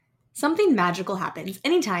Something magical happens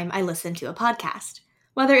anytime I listen to a podcast.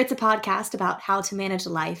 Whether it's a podcast about how to manage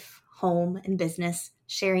life, home, and business,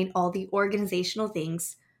 sharing all the organizational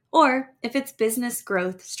things, or if it's business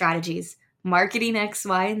growth strategies, marketing X,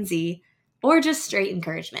 Y, and Z, or just straight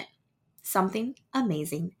encouragement, something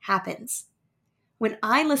amazing happens. When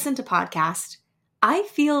I listen to podcasts, I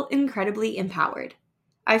feel incredibly empowered.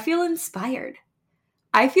 I feel inspired.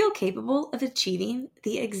 I feel capable of achieving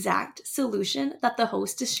the exact solution that the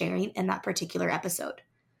host is sharing in that particular episode.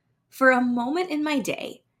 For a moment in my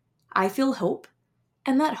day, I feel hope,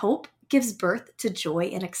 and that hope gives birth to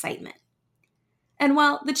joy and excitement. And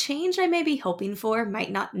while the change I may be hoping for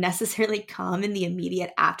might not necessarily come in the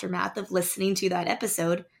immediate aftermath of listening to that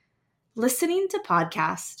episode, listening to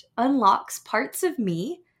podcast unlocks parts of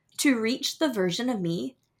me to reach the version of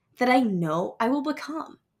me that I know I will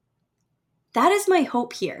become. That is my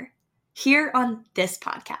hope here on this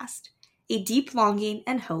podcast. A deep longing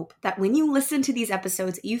and hope that when you listen to these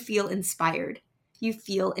episodes, you feel inspired, you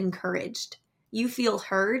feel encouraged, you feel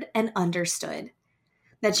heard and understood.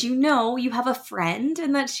 That you know you have a friend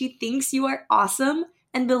and that she thinks you are awesome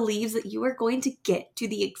and believes that you are going to get to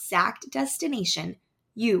the exact destination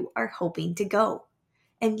you are hoping to go.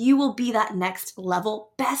 And you will be that next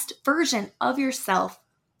level, best version of yourself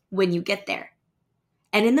when you get there.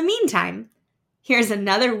 And in the meantime, here's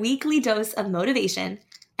another weekly dose of motivation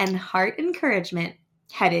and heart encouragement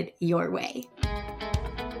headed your way.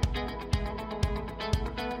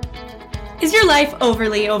 Is your life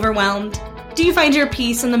overly overwhelmed? Do you find your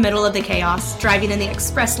peace in the middle of the chaos, driving in the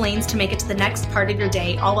express lanes to make it to the next part of your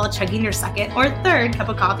day, all while chugging your second or third cup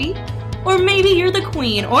of coffee? Or maybe you're the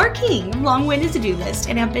queen or king of long-winded to-do lists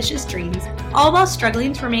and ambitious dreams, all while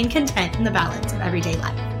struggling to remain content in the balance of everyday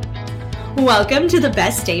life. Welcome to the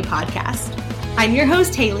Best Day Podcast. I'm your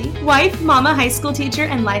host, Haley, wife, mama, high school teacher,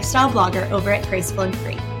 and lifestyle blogger over at Graceful and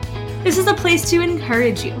Free. This is a place to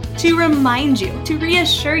encourage you, to remind you, to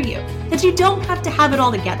reassure you that you don't have to have it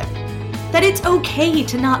all together, that it's okay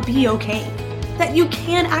to not be okay, that you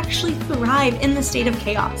can actually thrive in the state of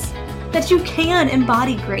chaos, that you can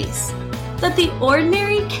embody grace, that the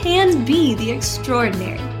ordinary can be the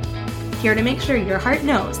extraordinary. Here to make sure your heart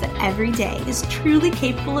knows that every day is truly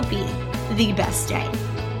capable of being the best day.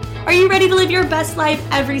 Are you ready to live your best life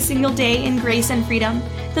every single day in grace and freedom?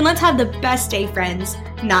 Then let's have the best day, friends.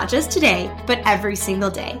 Not just today, but every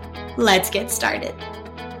single day. Let's get started.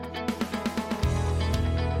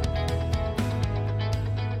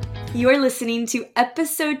 You are listening to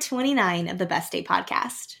episode 29 of the Best Day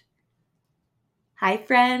Podcast. Hi,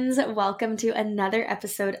 friends. Welcome to another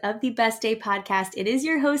episode of the Best Day Podcast. It is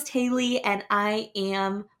your host, Haley, and I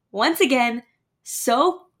am once again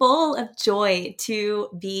so full of joy to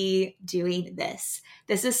be doing this.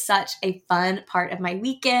 This is such a fun part of my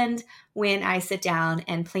weekend when I sit down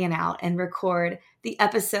and plan out and record the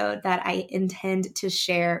episode that I intend to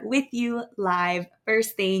share with you live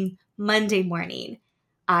first thing Monday morning.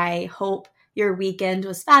 I hope your weekend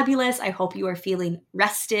was fabulous. I hope you are feeling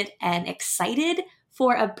rested and excited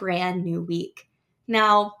for a brand new week.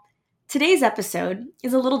 Now, today's episode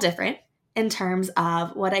is a little different in terms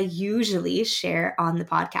of what I usually share on the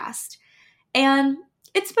podcast. And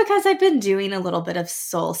it's because I've been doing a little bit of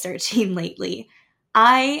soul searching lately.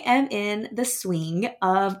 I am in the swing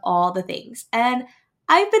of all the things. And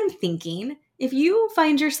I've been thinking, if you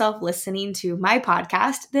find yourself listening to my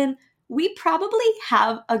podcast, then we probably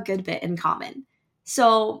have a good bit in common.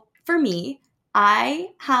 So for me,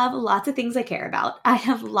 I have lots of things I care about. I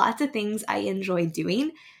have lots of things I enjoy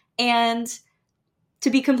doing. And to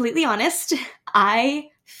be completely honest, I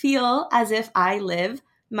feel as if I live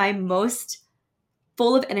my most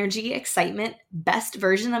full of energy, excitement, best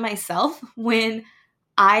version of myself when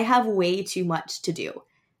I have way too much to do.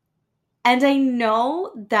 And I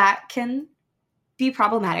know that can be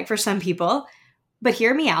problematic for some people, but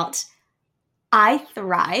hear me out. I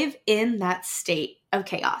thrive in that state of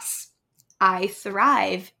chaos. I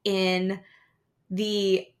thrive in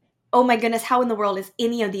the, oh my goodness, how in the world is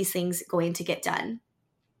any of these things going to get done?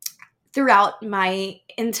 Throughout my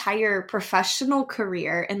entire professional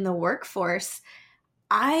career in the workforce,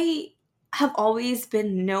 I have always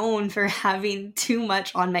been known for having too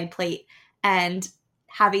much on my plate and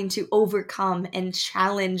having to overcome and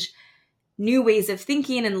challenge new ways of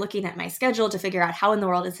thinking and looking at my schedule to figure out how in the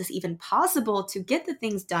world is this even possible to get the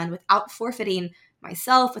things done without forfeiting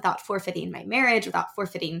myself, without forfeiting my marriage, without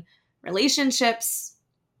forfeiting relationships,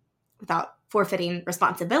 without forfeiting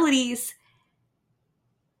responsibilities.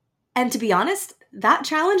 And to be honest, that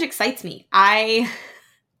challenge excites me. I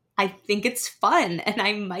think it's fun and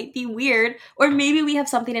I might be weird, or maybe we have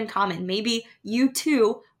something in common. Maybe you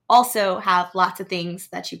too also have lots of things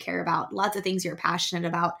that you care about, lots of things you're passionate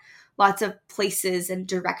about, lots of places and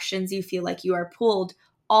directions you feel like you are pulled,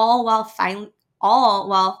 all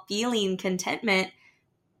while feeling contentment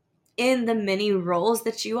in the many roles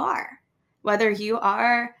that you are. Whether you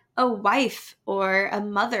are a wife or a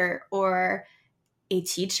mother or a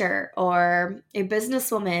teacher or a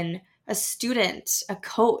businesswoman, a student, a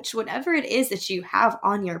coach, whatever it is that you have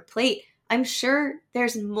on your plate, I'm sure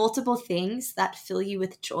there's multiple things that fill you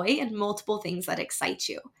with joy and multiple things that excite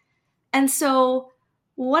you. And so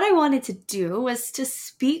what I wanted to do was to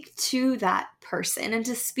speak to that person and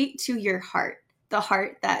to speak to your heart, the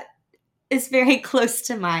heart that is very close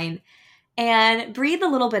to mine, and breathe a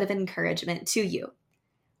little bit of encouragement to you.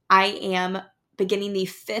 I am beginning the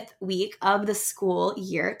 5th week of the school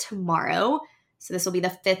year tomorrow. So this will be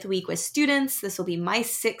the 5th week with students. This will be my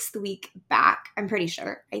 6th week back, I'm pretty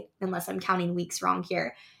sure, unless I'm counting weeks wrong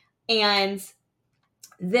here. And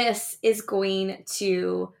this is going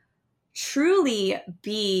to truly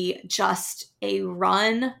be just a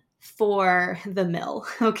run for the mill,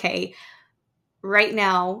 okay? Right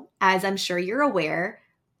now, as I'm sure you're aware,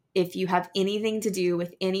 if you have anything to do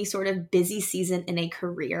with any sort of busy season in a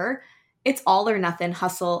career, it's all or nothing,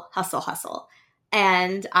 hustle, hustle, hustle.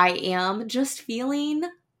 And I am just feeling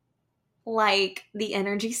like the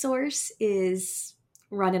energy source is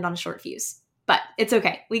running on a short fuse. But it's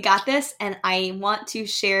okay. We got this. And I want to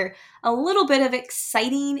share a little bit of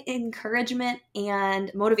exciting encouragement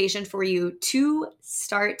and motivation for you to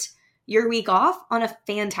start your week off on a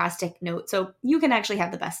fantastic note so you can actually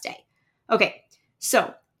have the best day. Okay,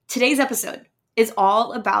 so today's episode is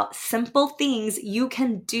all about simple things you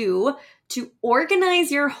can do to organize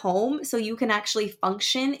your home so you can actually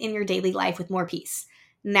function in your daily life with more peace.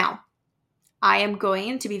 Now, I am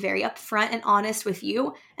going to be very upfront and honest with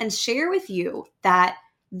you and share with you that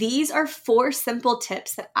these are 4 simple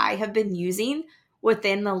tips that I have been using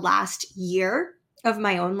within the last year of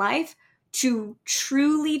my own life to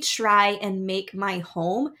truly try and make my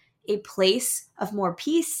home a place of more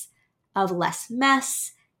peace, of less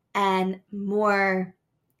mess, and more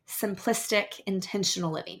simplistic,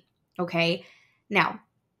 intentional living. Okay? Now,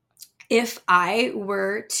 if somebody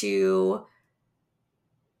were to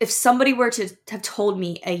have told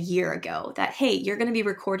me a year ago that, hey, you're going to be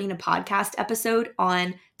recording a podcast episode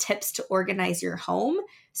on tips to organize your home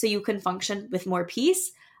so you can function with more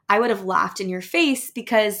peace, I would have laughed in your face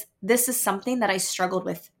because this is something that I struggled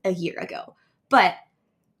with a year ago. But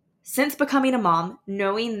since becoming a mom,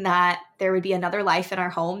 knowing that there would be another life in our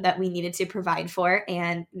home that we needed to provide for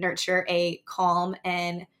and nurture a calm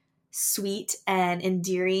and sweet and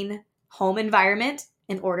endearing home environment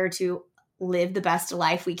in order to live the best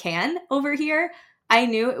life we can over here, I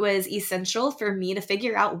knew it was essential for me to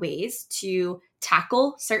figure out ways to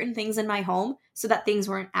tackle certain things in my home so that things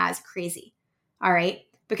weren't as crazy. All right?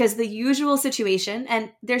 Because the usual situation, and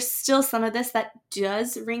there's still some of this that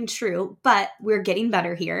does ring true, but we're getting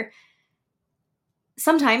better here.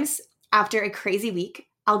 Sometimes after a crazy week,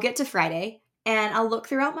 I'll get to Friday and I'll look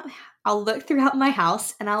throughout my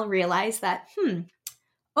house and I'll realize that,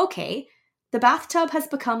 okay, the bathtub has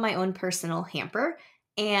become my own personal hamper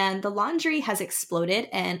and the laundry has exploded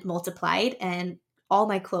and multiplied and all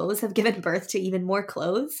my clothes have given birth to even more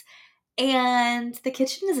clothes. And the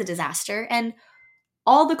kitchen is a disaster. And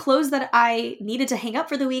all the clothes that I needed to hang up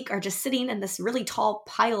for the week are just sitting in this really tall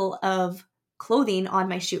pile of clothing on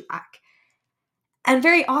my chute rack. And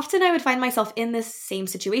very often I would find myself in this same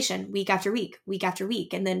situation week after week, week after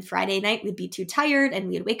week. And then Friday night we'd be too tired and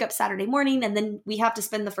we'd wake up Saturday morning and then we have to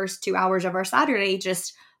spend the first 2 hours of our Saturday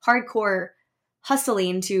just hardcore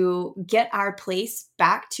hustling to get our place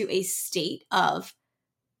back to a state of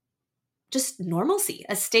just normalcy,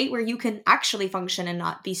 a state where you can actually function and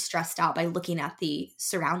not be stressed out by looking at the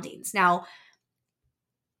surroundings. Now,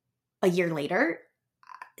 a year later,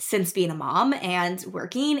 since being a mom and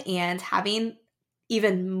working and having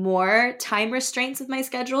even more time restraints with my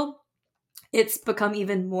schedule, it's become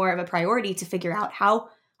even more of a priority to figure out how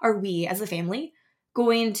are we as a family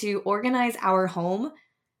going to organize our home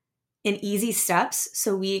in easy steps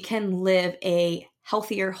so we can live a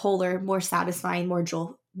healthier, wholer, more satisfying,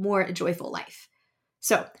 more joyful life.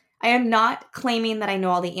 So I am not claiming that I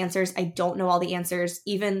know all the answers. I don't know all the answers.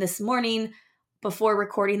 Even this morning, before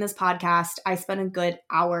recording this podcast, I spent a good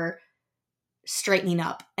hour straightening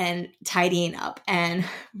up and tidying up and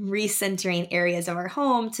recentering areas of our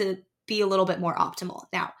home to be a little bit more optimal.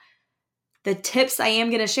 Now, the tips I am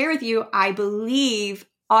going to share with you, I believe,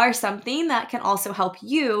 are something that can also help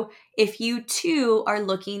you if you too are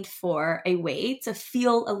looking for a way to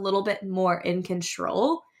feel a little bit more in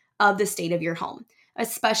control of the state of your home,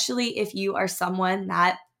 especially if you are someone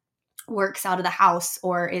that works out of the house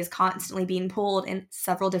or is constantly being pulled in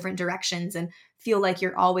several different directions and feel like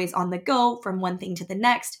you're always on the go from one thing to the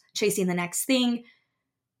next, chasing the next thing,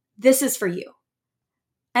 this is for you.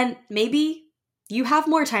 And maybe you have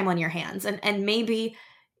more time on your hands and maybe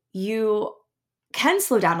you can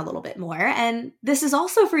slow down a little bit more. And this is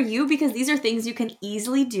also for you because these are things you can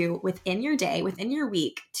easily do within your day, within your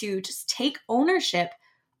week, to just take ownership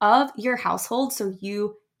of your household so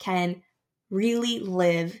you can really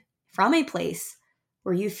live from a place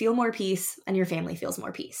where you feel more peace and your family feels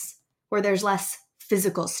more peace, where there's less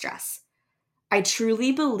physical stress. I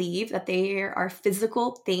truly believe that there are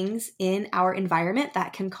physical things in our environment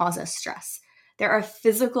that can cause us stress. There are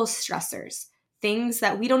physical stressors, things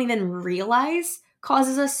that we don't even realize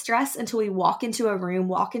causes us stress until we walk into a room,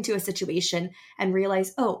 walk into a situation and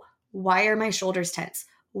realize, oh, why are my shoulders tense?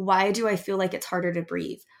 Why do I feel like it's harder to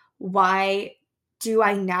breathe? Why do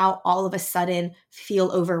I now all of a sudden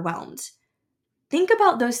feel overwhelmed? Think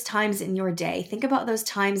about those times in your day. Think about those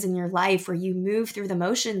times in your life where you move through the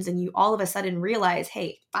motions and you all of a sudden realize,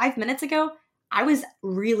 hey, 5 minutes ago, I was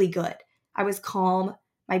really good. I was calm.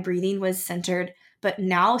 My breathing was centered. But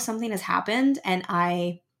now something has happened and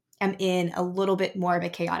I am in a little bit more of a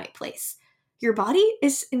chaotic place. Your body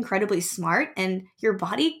is incredibly smart and your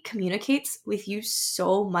body communicates with you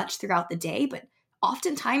so much throughout the day. But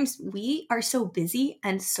oftentimes we are so busy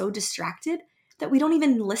and so distracted that we don't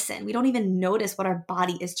even listen. We don't even notice what our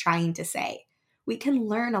body is trying to say. We can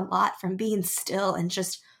learn a lot from being still and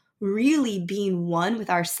just really being one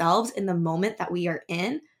with ourselves in the moment that we are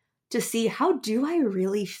in to see, how do I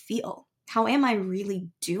really feel? How am I really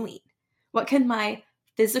doing? What can my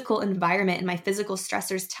physical environment and my physical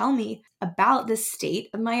stressors tell me about the state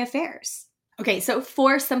of my affairs? Okay, so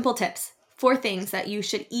 4 simple tips, 4 things that you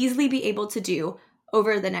should easily be able to do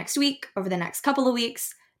over the next week, over the next couple of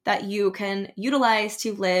weeks, that you can utilize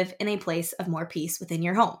to live in a place of more peace within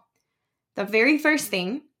your home. The very first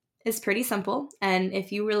thing is pretty simple. And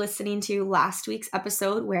if you were listening to last week's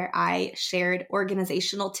episode where I shared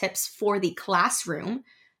organizational tips for the classroom,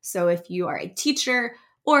 so if you are a teacher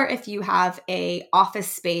or if you have an office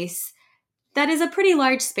space that is a pretty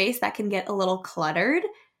large space that can get a little cluttered,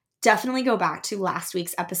 definitely go back to last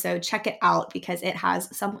week's episode. Check it out because it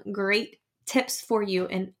has some great tips for you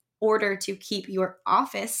in order to keep your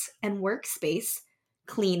office and workspace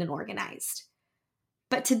clean and organized.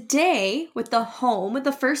 But today, with the home,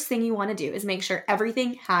 the first thing you want to do is make sure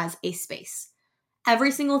everything has a space.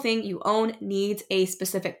 Every single thing you own needs a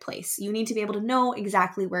specific place. You need to be able to know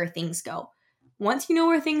exactly where things go. Once you know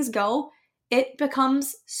where things go, it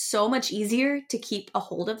becomes so much easier to keep a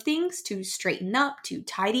hold of things, to straighten up, to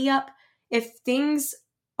tidy up. If things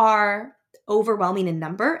are overwhelming in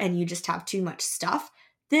number and you just have too much stuff,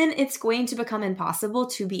 then it's going to become impossible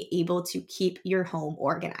to be able to keep your home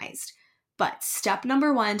organized. But step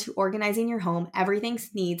number 1 to organizing your home, everything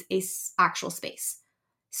needs an actual space.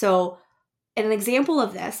 So an example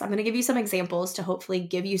of this, I'm going to give you some examples to hopefully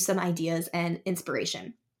give you some ideas and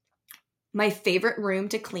inspiration. My favorite room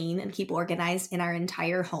to clean and keep organized in our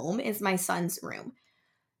entire home is my son's room.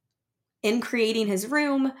 In creating his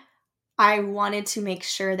room, I wanted to make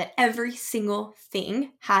sure that every single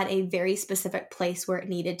thing had a very specific place where it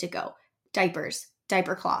needed to go. Diapers,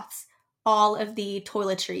 diaper cloths, all of the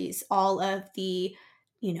toiletries, all of the,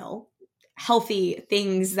 healthy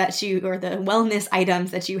things that or the wellness items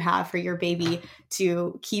that you have for your baby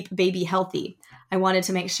to keep baby healthy. I wanted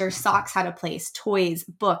to make sure socks had a place, toys,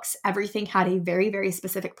 books, everything had a very, very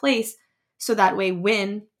specific place. So that way,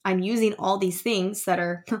 when I'm using all these things that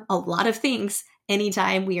are a lot of things,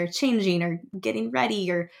 anytime we are changing or getting ready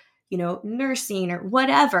or, nursing or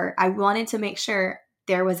whatever, I wanted to make sure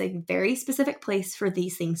there was a very specific place for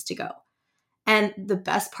these things to go. And the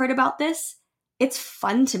best part about this, it's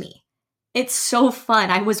fun to me. It's so fun.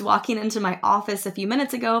 I was walking into my office a few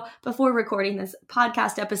minutes ago before recording this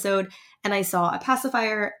podcast episode, and I saw a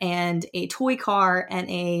pacifier and a toy car and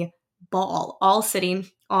a ball all sitting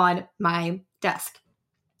on my desk.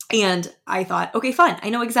 And I thought, okay, fun.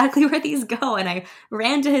 I know exactly where these go. And I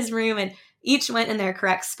ran to his room and each went in their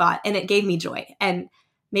correct spot, and it gave me joy. And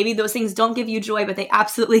maybe those things don't give you joy, but they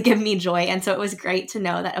absolutely give me joy. And so it was great to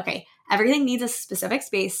know that, okay, everything needs a specific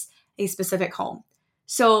space, a specific home.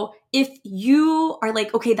 So if you are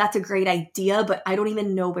like, okay, that's a great idea, but I don't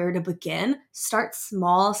even know where to begin, start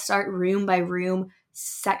small, start room by room,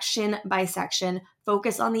 section by section,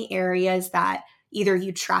 focus on the areas that either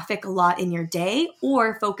you traffic a lot in your day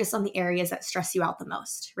or focus on the areas that stress you out the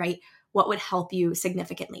most, right? What would help you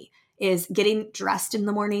significantly is getting dressed in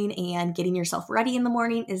the morning and getting yourself ready in the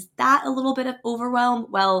morning. Is that a little bit of overwhelm?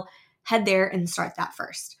 Well, head there and start that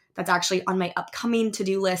first. That's actually on my upcoming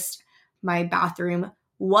to-do list. my bathroom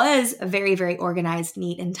was very, very organized,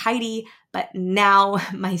 neat, and tidy. But now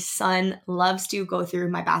my son loves to go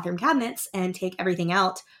through my bathroom cabinets and take everything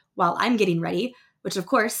out while I'm getting ready, which of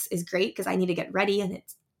course is great because I need to get ready and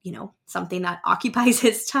it's, something that occupies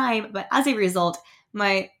his time. But as a result,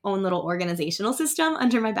 my own little organizational system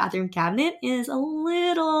under my bathroom cabinet is a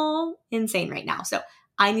little insane right now. So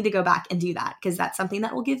I need to go back and do that because that's something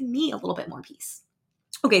that will give me a little bit more peace.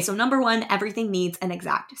 Okay, so number 1, everything needs an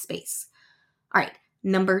exact space. All right,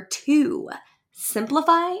 number 2,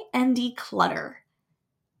 simplify and declutter.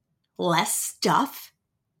 Less stuff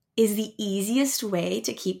is the easiest way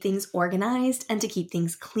to keep things organized and to keep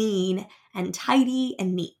things clean and tidy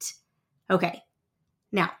and neat. Okay,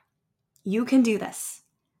 now you can do this.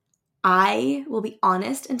 I will be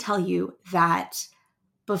honest and tell you that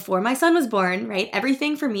before my son was born, right,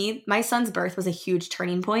 everything for me, my son's birth was a huge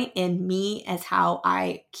turning point in me as how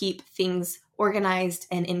I keep things organized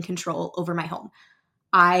and in control over my home.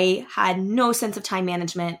 I had no sense of time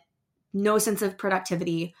management, no sense of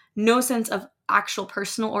productivity, no sense of actual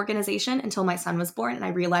personal organization until my son was born, and I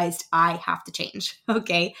realized I have to change.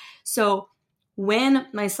 Okay, so when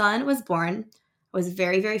my son was born, I was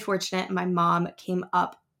very, very fortunate. My mom came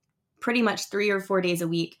up pretty much 3 or 4 days a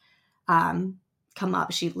week. Come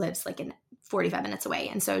up. She lives like in 45 minutes away.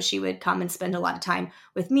 And so she would come and spend a lot of time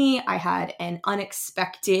with me. I had an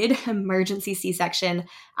unexpected emergency C-section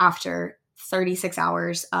after 36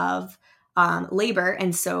 hours of labor.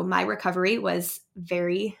 And so my recovery was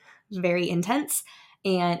very, very intense.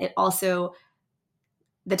 And it also,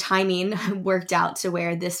 the timing worked out to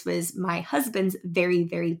where this was my husband's very,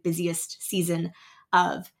 very busiest season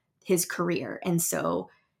of his career. And so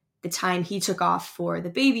the time he took off for the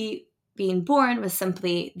baby being born was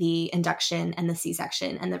simply the induction and the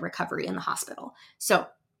C-section and the recovery in the hospital. So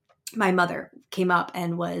my mother came up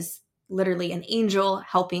and was literally an angel,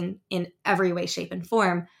 helping in every way, shape, and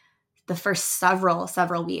form the first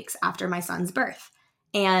several weeks after my son's birth.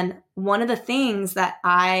 And one of the things that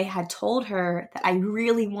I had told her that I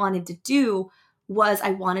really wanted to do was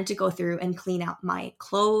I wanted to go through and clean out my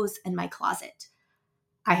clothes and my closet.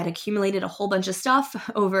 I had accumulated a whole bunch of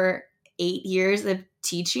stuff over 8 years of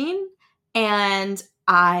teaching, and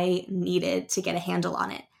I needed to get a handle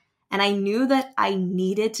on it. And I knew that I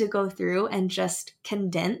needed to go through and just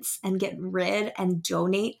condense and get rid and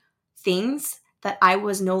donate things that I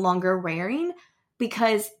was no longer wearing,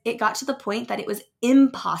 because it got to the point that it was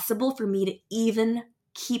impossible for me to even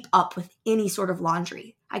keep up with any sort of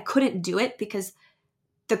laundry. I couldn't do it because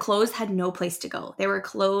the clothes had no place to go. There were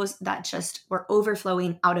clothes that just were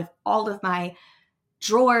overflowing out of all of my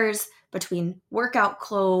drawers between workout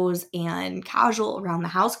clothes and casual around the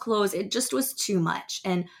house clothes. It just was too much.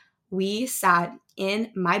 And we sat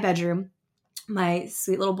in my bedroom. My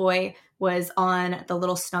sweet little boy was on the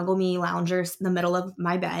little Snuggle Me loungers in the middle of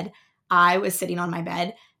my bed. I was sitting on my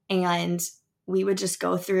bed, and we would just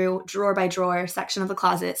go through drawer by drawer, section of the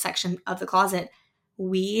closet.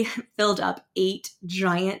 We filled up 8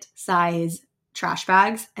 giant size trash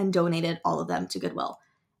bags and donated all of them to Goodwill.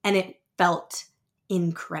 And it felt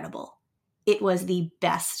incredible. It was the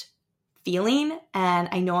best feeling. And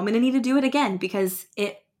I know I'm going to need to do it again because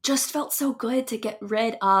it just felt so good to get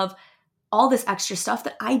rid of all this extra stuff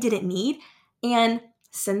that I didn't need. And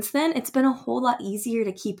since then, it's been a whole lot easier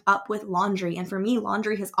to keep up with laundry. And for me,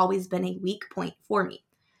 laundry has always been a weak point for me.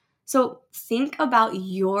 So think about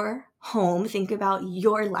your home, think about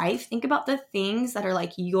your life, think about the things that are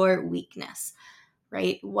like your weakness,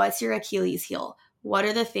 right? What's your Achilles heel? What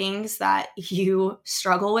are the things that you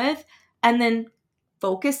struggle with? And then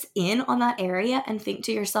focus in on that area and think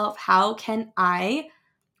to yourself, how can I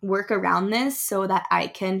work around this so that I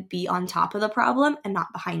can be on top of the problem and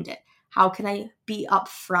not behind it? How can I be up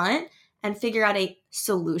front and figure out a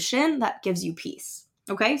solution that gives you peace?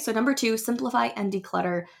 Okay, so number 2, simplify and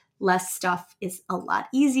declutter. Less stuff is a lot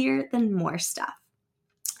easier than more stuff.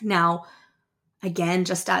 Now, again,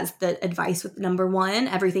 just as the advice with number 1,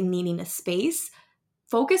 everything needing a space,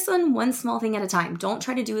 focus on one small thing at a time. Don't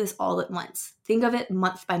try to do this all at once. Think of it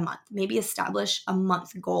month by month. Maybe establish a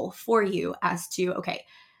month goal for you as to, okay,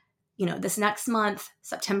 this next month,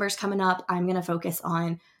 September's coming up, I'm going to focus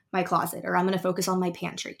on my closet, or I'm going to focus on my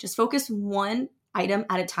pantry. Just focus one item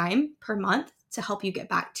at a time per month to help you get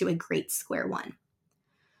back to a great square one.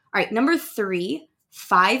 All right, number 3,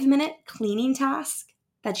 5-minute cleaning task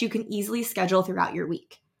that you can easily schedule throughout your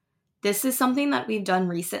week. This is something that we've done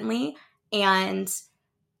recently, and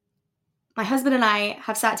my husband and I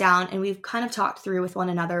have sat down and we've kind of talked through with one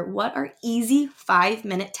another what are easy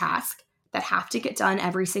 5-minute tasks that have to get done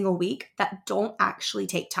every single week that don't actually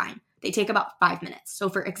take time. They take about 5 minutes. So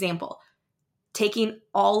for example, taking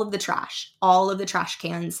all of the trash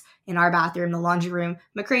cans in our bathroom, the laundry room,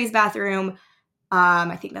 McCrae's bathroom.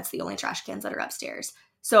 I think that's the only trash cans that are upstairs.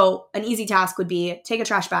 So an easy task would be take a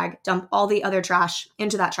trash bag, dump all the other trash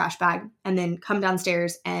into that trash bag, and then come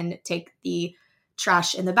downstairs and take the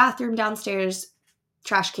trash in the bathroom downstairs,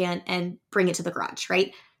 trash can, and bring it to the garage,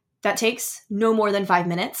 right? That takes no more than 5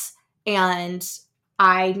 minutes. And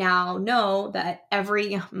I now know that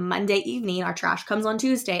every Monday evening, our trash comes on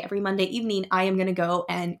Tuesday. Every Monday evening, I am going to go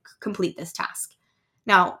and complete this task.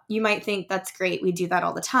 Now, you might think that's great. We do that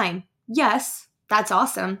all the time. Yes, that's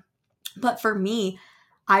awesome. But for me,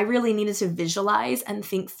 I really needed to visualize and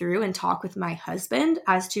think through and talk with my husband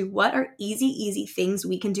as to what are easy things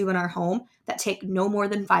we can do in our home that take no more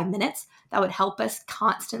than 5 minutes that would help us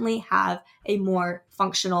constantly have a more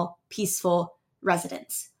functional, peaceful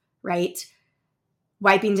residence, right?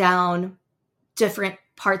 Wiping down different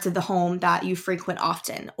parts of the home that you frequent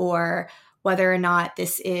often, or whether or not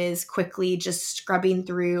this is quickly just scrubbing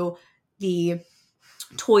through the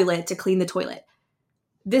toilet to clean the toilet.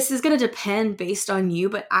 This is going to depend based on you,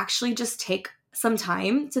 but actually just take some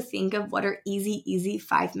time to think of what are easy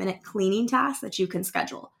 5-minute cleaning tasks that you can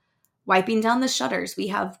schedule. Wiping down the shutters. We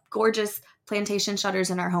have gorgeous plantation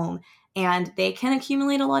shutters in our home, and they can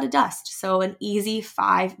accumulate a lot of dust. So an easy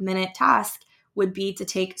 5-minute task would be to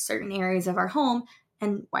take certain areas of our home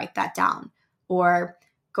and wipe that down, or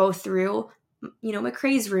go through,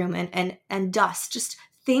 McCrae's room and dust. Just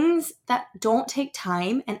things that don't take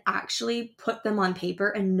time, and actually put them on paper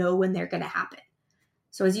and know when they're going to happen.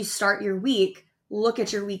 So as you start your week, look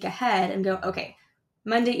at your week ahead and go, okay,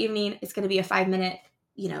 Monday evening, it's going to be a 5-minute,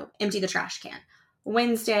 empty the trash can.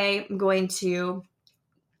 Wednesday, I'm going to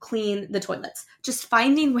clean the toilets. Just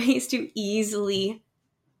finding ways to easily,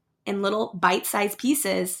 in little bite-sized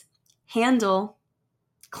pieces, handle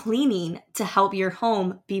cleaning to help your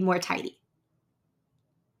home be more tidy.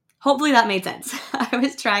 Hopefully that made sense. I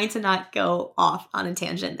was trying to not go off on a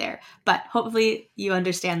tangent there, but hopefully you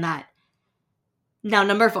understand that. Now,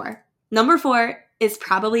 number four. Number 4 is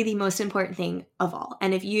probably the most important thing of all.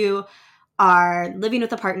 And if you are living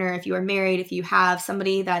with a partner, if you are married, if you have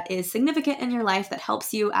somebody that is significant in your life that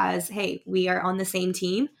helps you as, hey, we are on the same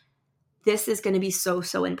team, this is going to be so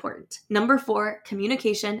important. Number 4,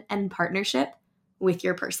 communication and partnership with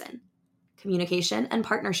your person. Communication and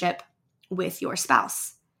partnership with your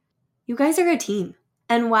spouse. You guys are a team.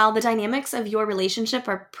 And while the dynamics of your relationship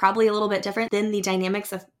are probably a little bit different than the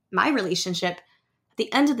dynamics of my relationship, at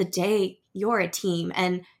the end of the day, you're a team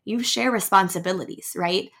and you share responsibilities,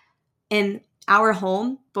 right? In our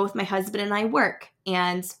home, both my husband and I work,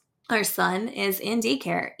 and our son is in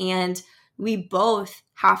daycare, and we both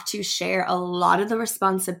have to share a lot of the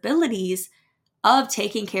responsibilities of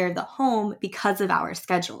taking care of the home because of our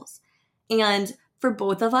schedules. And for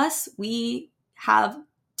both of us, we have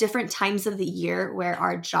different times of the year where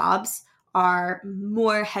our jobs are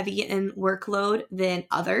more heavy in workload than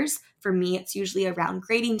others. For me, it's usually around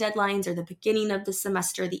grading deadlines or the beginning of the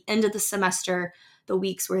semester, the end of the semester, the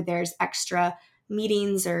weeks where there's extra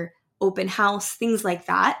meetings or open house, things like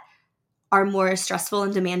that are more stressful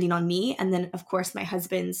and demanding on me. And then, of course, my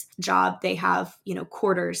husband's job, they have,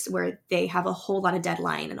 quarters where they have a whole lot of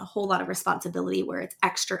deadline and a whole lot of responsibility where it's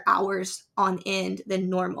extra hours on end than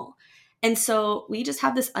normal. And so we just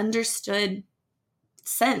have this understood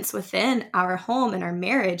sense within our home and our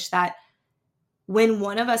marriage that when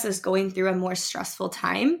one of us is going through a more stressful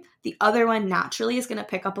time, the other one naturally is going to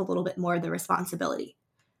pick up a little bit more of the responsibility.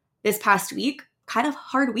 This past week, kind of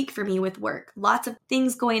hard week for me with work. Lots of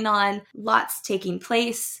things going on, lots taking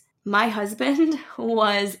place. My husband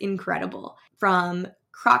was incredible. From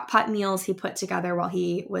crock pot meals he put together while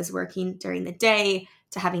he was working during the day,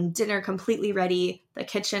 to having dinner completely ready, the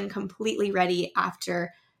kitchen completely ready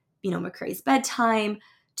after, McCrae's bedtime,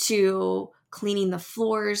 to cleaning the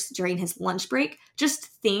floors during his lunch break. Just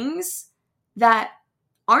things that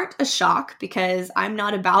aren't a shock, because I'm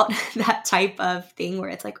not about that type of thing where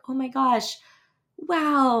it's like, oh my gosh,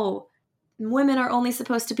 wow, women are only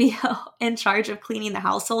supposed to be in charge of cleaning the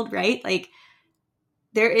household, right? Like,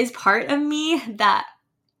 there is part of me that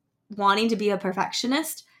wanting to be a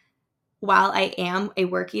perfectionist, while I am a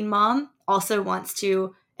working mom, also wants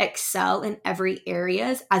to excel in every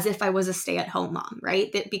areas as if I was a stay-at-home mom,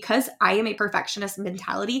 right? That because I am a perfectionist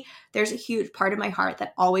mentality, there's a huge part of my heart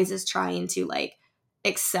that always is trying to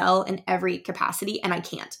excel in every capacity, and I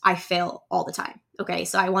can't. I fail all the time. Okay,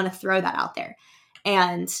 so I want to throw that out there.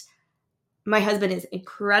 And my husband is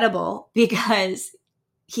incredible because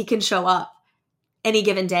he can show up any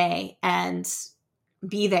given day and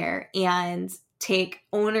be there and take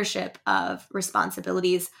ownership of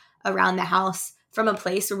responsibilities around the house from a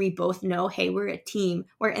place where we both know, hey, we're a team,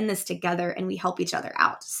 we're in this together, and we help each other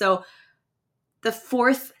out. So the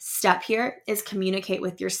fourth step here is communicate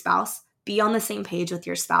with your spouse, be on the same page with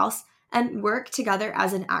your spouse, and work together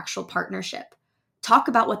as an actual partnership. Talk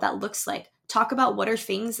about what that looks like. Talk about what are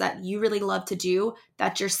things that you really love to do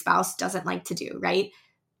that your spouse doesn't like to do, right?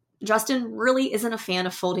 Justin really isn't a fan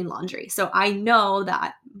of folding laundry. So I know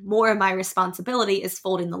that more of my responsibility is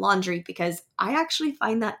folding the laundry because I actually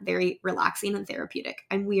find that very relaxing and therapeutic.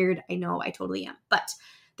 I'm weird. I know I totally am. But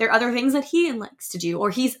there are other things that he likes to do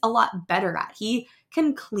or he's a lot better at. He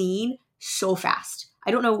can clean so fast.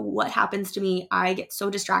 I don't know what happens to me. I get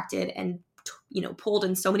so distracted and, pulled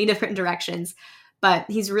in so many different directions. But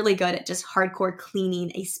he's really good at just hardcore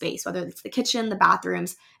cleaning a space, whether it's the kitchen, the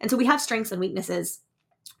bathrooms. And so we have strengths and weaknesses.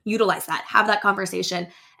 Utilize that, have that conversation,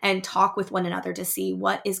 and talk with one another to see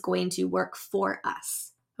what is going to work for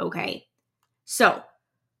us, okay? So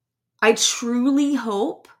I truly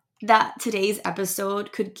hope that today's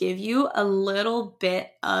episode could give you a little bit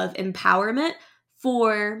of empowerment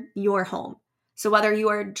for your home. So whether you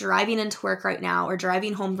are driving into work right now or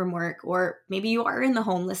driving home from work, or maybe you are in the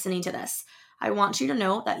home listening to this, I want you to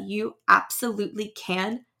know that you absolutely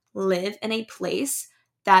can live in a place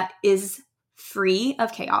that is free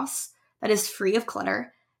of chaos, that is free of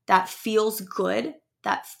clutter, that feels good,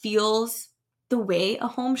 that feels the way a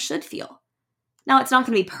home should feel. Now, it's not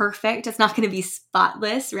going to be perfect. It's not going to be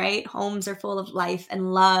spotless, right? Homes are full of life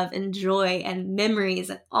and love and joy and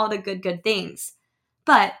memories and all the good things.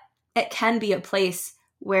 But it can be a place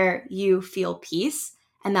where you feel peace,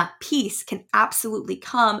 and that peace can absolutely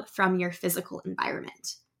come from your physical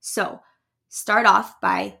environment. So start off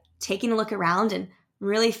by taking a look around and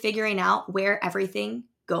really figuring out where everything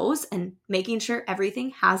goes and making sure everything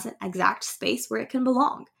has an exact space where it can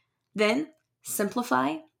belong. Then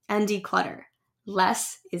simplify and declutter.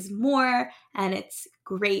 Less is more, and it's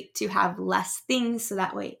great to have less things so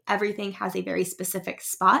that way everything has a very specific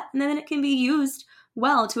spot and then it can be used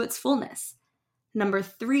well to its fullness. Number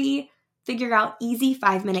 3, figure out easy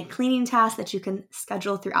 5-minute cleaning tasks that you can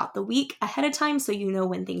schedule throughout the week ahead of time so you know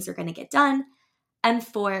when things are going to get done. And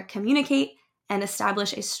 4, communicate and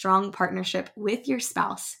establish a strong partnership with your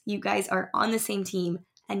spouse. You guys are on the same team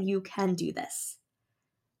and you can do this.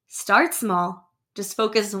 Start small. Just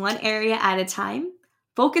focus one area at a time.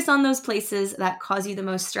 Focus on those places that cause you the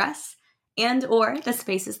most stress and or the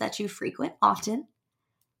spaces that you frequent often.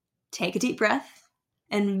 Take a deep breath.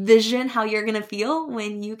 Envision how you're going to feel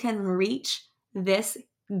when you can reach this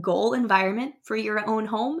goal environment for your own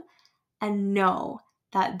home, and know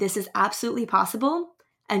that this is absolutely possible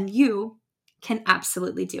and you can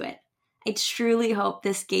absolutely do it. I truly hope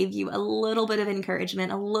this gave you a little bit of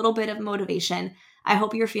encouragement, a little bit of motivation. I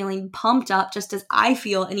hope you're feeling pumped up just as I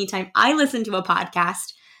feel anytime I listen to a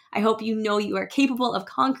podcast. I hope you know you are capable of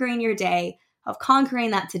conquering your day, of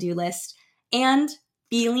conquering that to-do list, and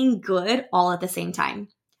feeling good all at the same time.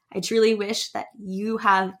 I truly wish that you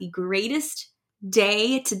have the greatest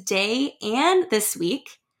day today and this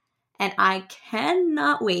week, and I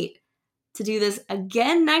cannot wait to do this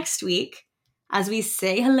again next week as we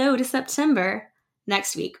say hello to September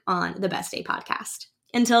next week on the Best Day Podcast.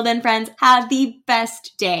 Until then, friends, have the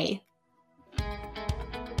best day.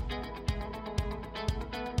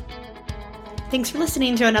 Thanks for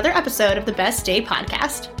listening to another episode of the Best Day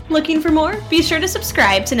Podcast. Looking for more? Be sure to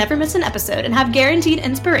subscribe to never miss an episode and have guaranteed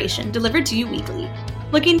inspiration delivered to you weekly.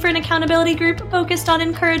 Looking for an accountability group focused on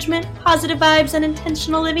encouragement, positive vibes, and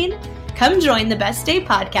intentional living? Come join the Best Day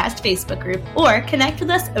Podcast Facebook group or connect with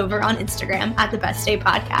us over on Instagram at the Best Day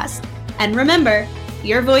Podcast. And remember,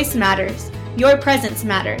 your voice matters. Your presence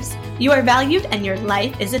matters. You are valued and your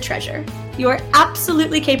life is a treasure. You are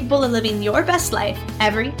absolutely capable of living your best life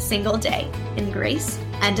every single day in grace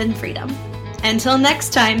and in freedom. Until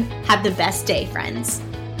next time, have the best day, friends.